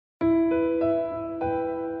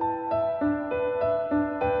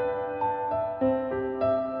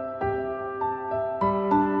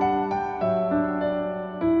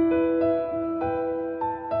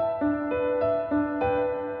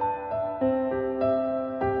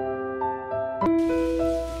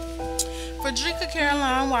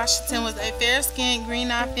Fredericka Washington was a fair-skinned,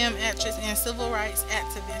 green-eyed film actress and civil rights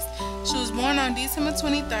activist. She was born on December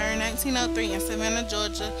 23, 1903 in Savannah,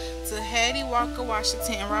 Georgia, to Hattie Walker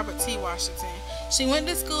Washington and Robert T. Washington. She went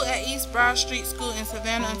to school at East Broad Street School in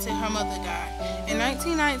Savannah until her mother died. In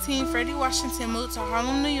 1919, Freddie Washington moved to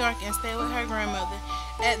Harlem, New York and stayed with her grandmother.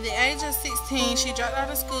 At the age of 16, she dropped out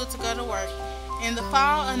of school to go to work. In the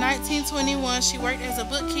fall of 1921, she worked as a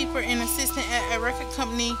bookkeeper and assistant at a record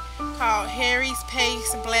company called Harry's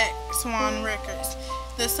Pace Black Swan Records.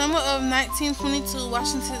 The summer of 1922,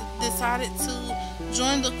 Washington decided to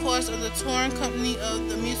join the chorus of the touring company of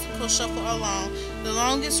the musical Shuffle Along, the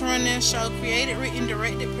longest-running show created, written,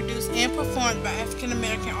 directed, produced, and performed by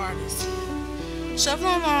African-American artists. Shuffle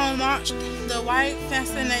Along launched the white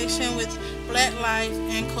fascination with black life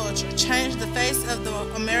and culture, changed the face of the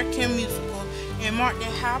American musical, and marked a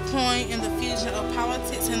high point in the fusion of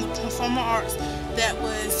politics and the performing arts that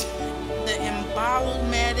was the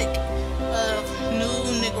emblematic of new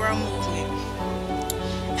Negro movement.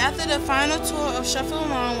 After the final tour of Shuffle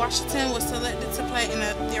Along, Washington was selected to play in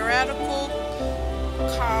a theatrical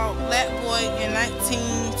called Black Boy in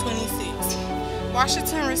 1926.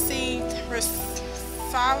 Washington received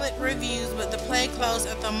solid reviews, but the play closed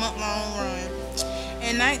after a month-long run.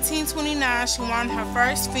 In 1929, she won her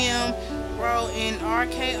first film role in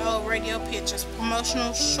RKO Radio Pictures'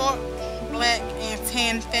 promotional short Black and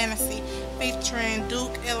Tan Fantasy featuring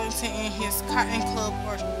Duke Ellington and his Cotton Club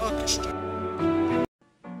Orchestra.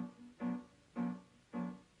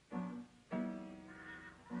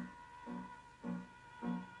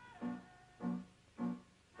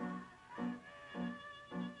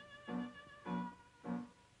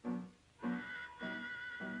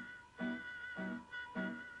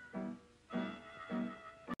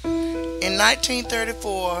 In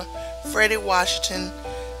 1934, Freddie Washington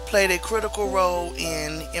played a critical role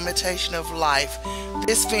in Imitation of Life.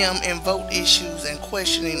 This film invoked issues and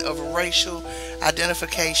questioning of racial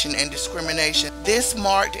identification and discrimination. This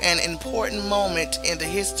marked an important moment in the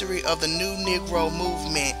history of the New Negro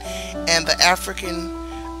movement and the African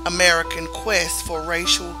American quest for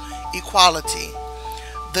racial equality.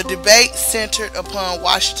 The debate centered upon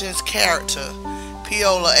Washington's character,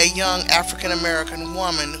 Peola, a young African-American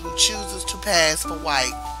woman who chooses to pass for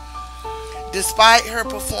white. Despite her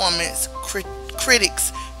performance,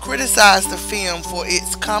 critics criticized the film for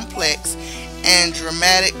its complex and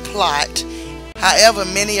dramatic plot. However,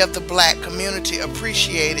 many of the black community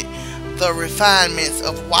appreciated the refinements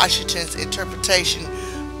of Washington's interpretation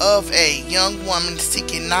of a young woman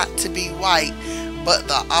seeking not to be white, but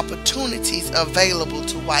the opportunities available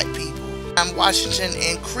to white people. Washington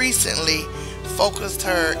increasingly focused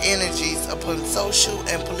her energies upon social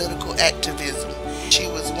and political activism. She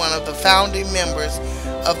was one of the founding members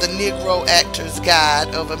of the Negro Actors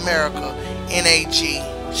Guild of America,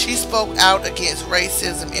 NAG. She spoke out against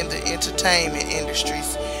racism in the entertainment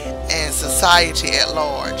industries and society at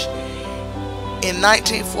large. In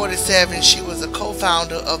 1947, she was a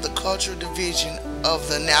co-founder of the Cultural Division of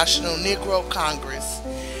the National Negro Congress.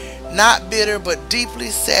 Not bitter but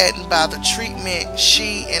deeply saddened by the treatment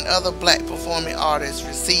she and other black performing artists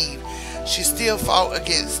received, she still fought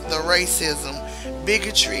against the racism,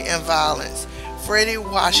 bigotry, and violence. Freddie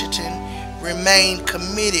Washington remained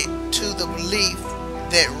committed to the belief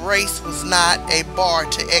that race was not a bar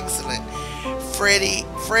to excellence.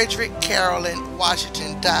 Fredericka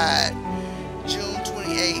Washington died June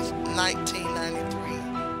 28, 19